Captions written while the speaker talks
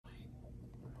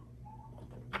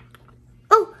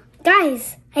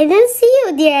guys, I didn't see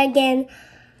you there again.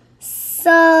 So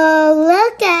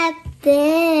look at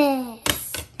this.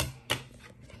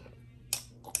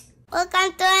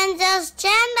 Welcome to Angel's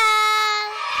channel.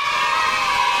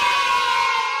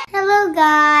 Hello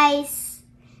guys.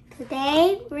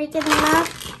 Today we're gonna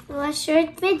do a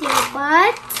short video,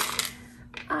 but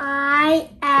I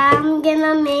am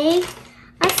gonna make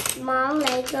a small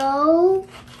Lego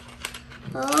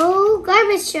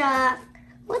garbage truck.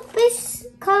 What base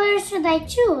color should I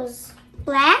choose?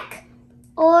 Black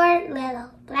or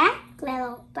little? Black,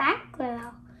 little, black,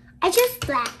 little. I choose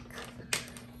black.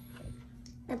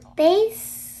 The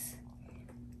base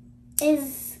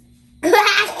is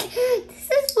black.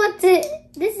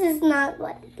 This is not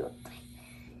what it looks like.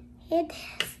 It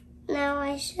is. Now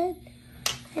I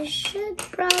should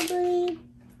probably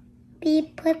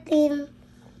be putting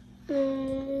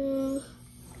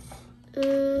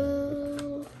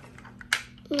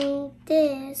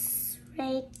this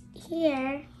right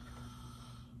here,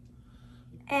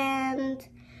 and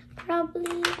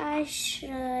probably I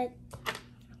should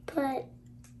put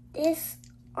this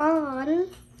on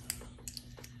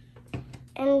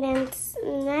and then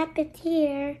snap it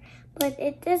here, but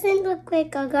it doesn't look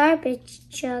like a garbage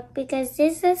truck because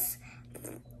this is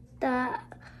the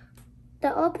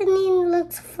opening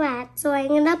looks flat, so I'm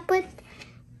gonna put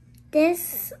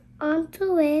this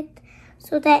onto it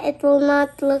so that it will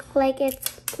not look like it's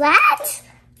flat.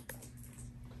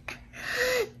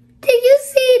 Did you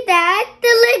see that? The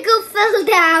Lego fell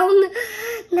down.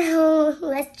 Now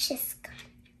let's just go.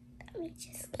 Let me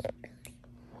just keep building.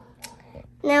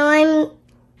 Now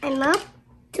I'm up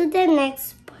to the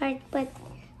next part, but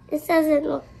this doesn't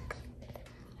look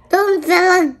good.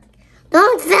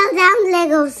 Don't fall down,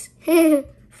 Legos.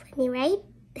 Funny, right?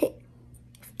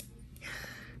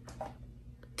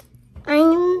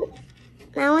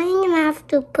 Now I'm gonna have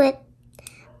to put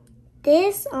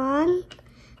this on,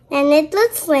 and it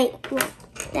looks like,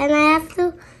 then I have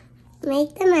to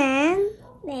make the man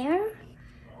there.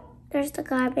 There's the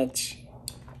garbage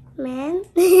man,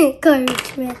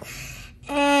 garbage man,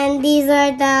 and these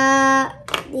are the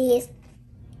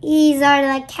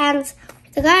cans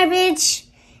for the garbage,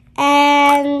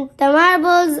 and the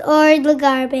marbles or the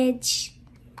garbage.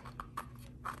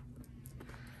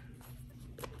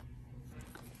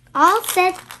 All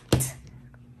set.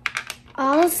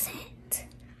 All set.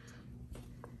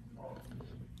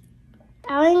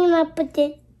 I'm gonna put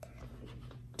it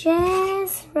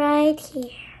just right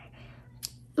here.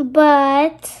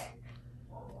 But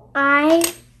I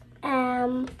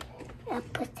am gonna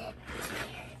put it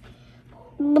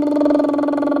here.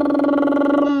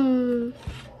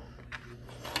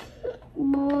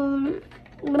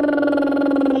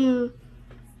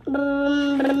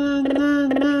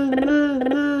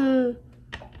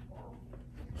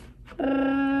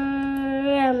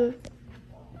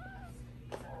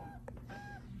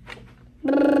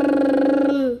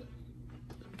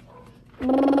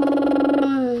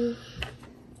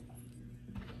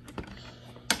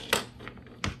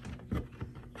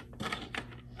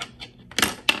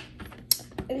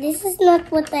 This is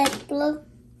not what it looked.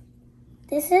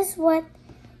 This is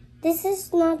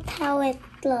not how it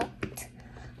looked.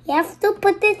 You have to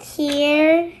put it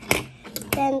here,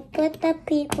 then put the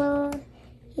people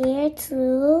here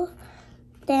too,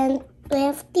 then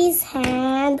lift his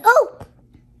hand. Oh!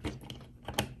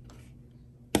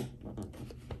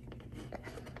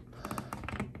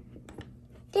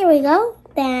 There we go.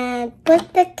 Then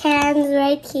put the cans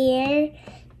right here.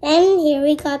 And here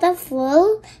we got a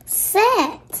full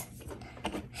set.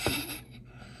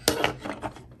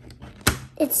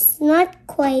 It's not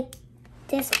quite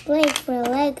this big for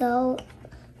Lego.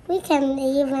 We can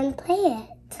even play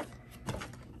it.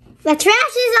 The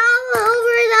trash is all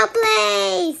over the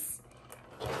place.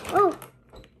 Oh.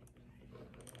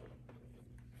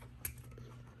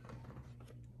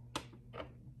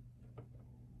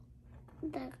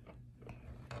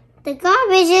 The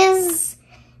garbage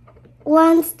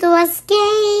wants to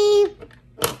escape.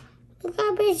 The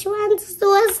garbage wants to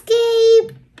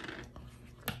escape.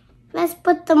 Let's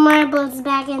put the marbles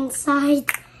back inside.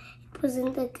 It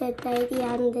wasn't a good idea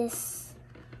on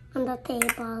the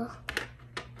table.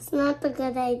 It's not a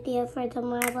good idea for the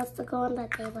marbles to go on the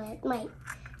table. It might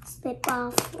slip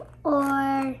off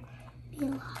or be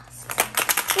lost.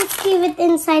 Let's leave it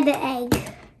inside the egg.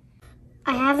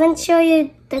 I haven't shown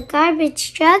you the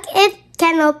garbage truck. It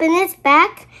can open its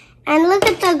back. And look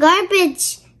at the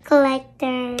garbage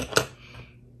collector.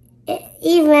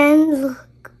 Look.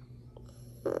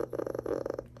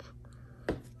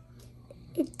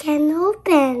 It can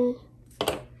open.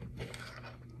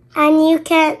 And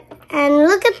look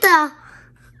at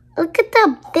Look at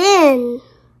the bin.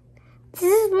 This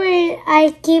is where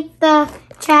I keep the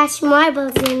trash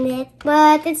marbles in it,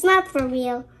 but it's not for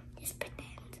real. Just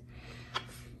pretend.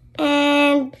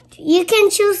 And you can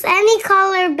choose any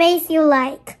color base you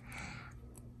like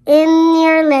in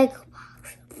your Lego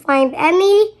box. Find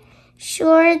any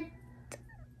short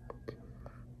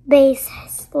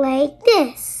bases like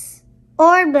this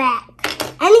or black.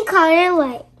 Any color you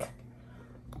like.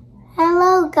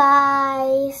 Hello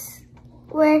guys.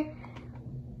 We're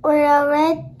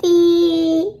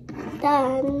already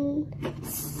done.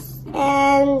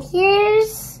 And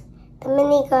here's the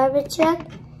mini garbage truck,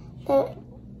 the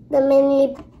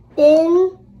mini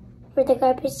bin where the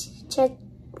garbage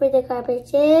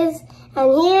is,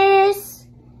 and here's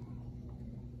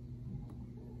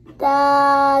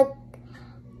the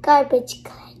garbage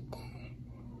collector.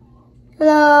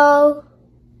 Hello.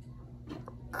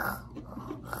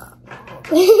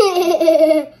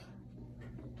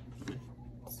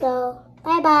 So,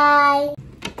 bye-bye.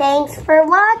 Thanks for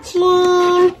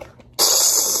watching.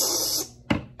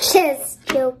 Just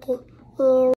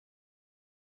joking.